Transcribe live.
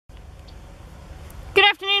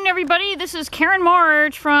everybody. This is Karen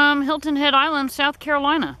March from Hilton Head Island, South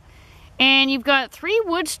Carolina. And you've got 3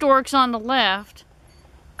 wood storks on the left.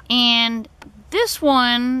 And this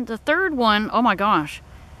one, the third one, oh my gosh.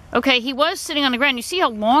 Okay, he was sitting on the ground. You see how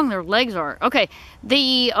long their legs are. Okay,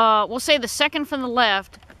 we'll say the second from the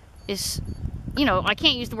left is, you know, I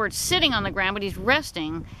can't use the word sitting on the ground, but he's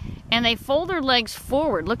resting. And they fold their legs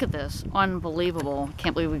forward. Look at this. Unbelievable.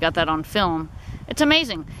 Can't believe we got that on film. It's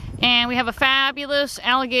amazing. And we have a fabulous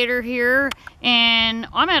alligator here. And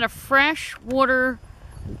I'm at a freshwater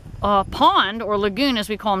pond, or lagoon as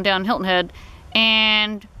we call them down Hilton Head.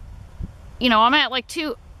 And, you know, I'm at like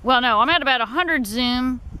I'm at about 100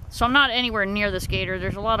 zoom. So I'm not anywhere near this gator.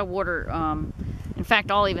 There's a lot of water. In fact,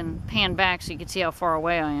 I'll even pan back so you can see how far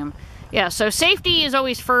away I am. Yeah, so safety is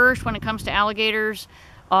always first when it comes to alligators.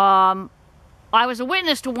 I was a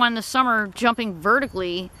witness to one this summer jumping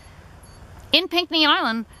vertically in Pinckney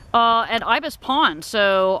Island at Ibis Pond.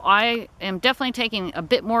 So I am definitely taking a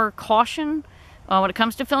bit more caution when it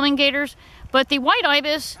comes to filming gators. But the white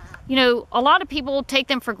ibis, you know, a lot of people take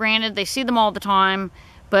them for granted. They see them all the time.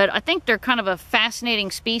 But I think they're kind of a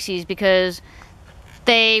fascinating species because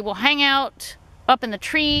they will hang out up in the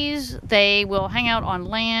trees. They will hang out on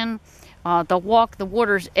land. They'll walk the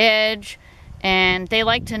water's edge. And they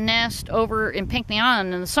like to nest over in Pinckney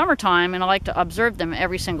Island in the summertime, and I like to observe them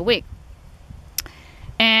every single week.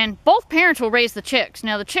 And both parents will raise the chicks.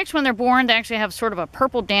 Now the chicks, when they're born, they actually have sort of a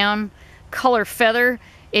purple down color feather.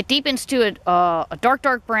 It deepens to a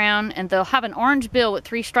dark brown, and they'll have an orange bill with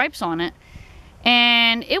 3 stripes on it.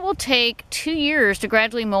 And it will take 2 years to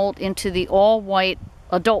gradually molt into the all-white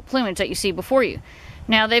adult plumage that you see before you.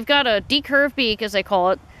 Now they've got a decurved beak, as they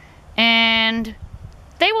call it, and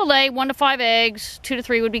they will lay 1 to 5 eggs. 2 to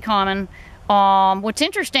 3 would be common. What's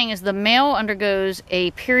interesting is the male undergoes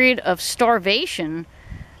a period of starvation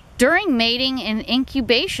during mating and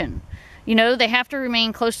incubation. You know, they have to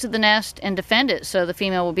remain close to the nest and defend it so the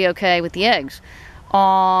female will be okay with the eggs.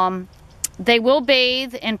 They will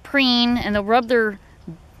bathe and preen, and they'll rub their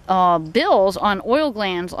bills on oil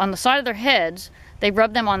glands on the side of their heads. They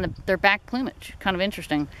rub them on their back plumage. Kind of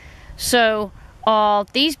interesting. So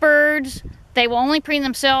these birds, they will only preen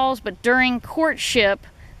themselves, but during courtship,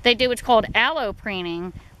 they do what's called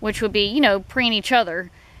allopreening, which would be, you know, preen each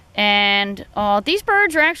other. And these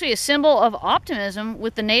birds are actually a symbol of optimism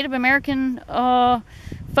with the Native American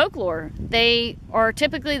folklore. They are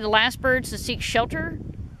typically the last birds to seek shelter,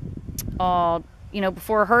 you know,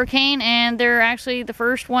 before a hurricane, and they're actually the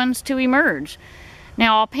first ones to emerge.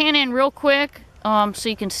 Now, I'll pan in real quick so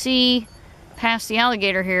you can see past the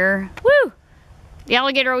alligator here. Woo! The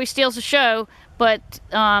alligator always steals the show, but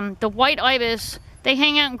the white ibis, they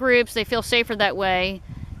hang out in groups. They feel safer that way.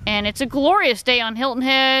 And it's a glorious day on Hilton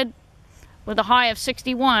Head with a high of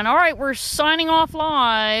 61. All right, we're signing off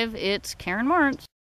live. It's Karen March.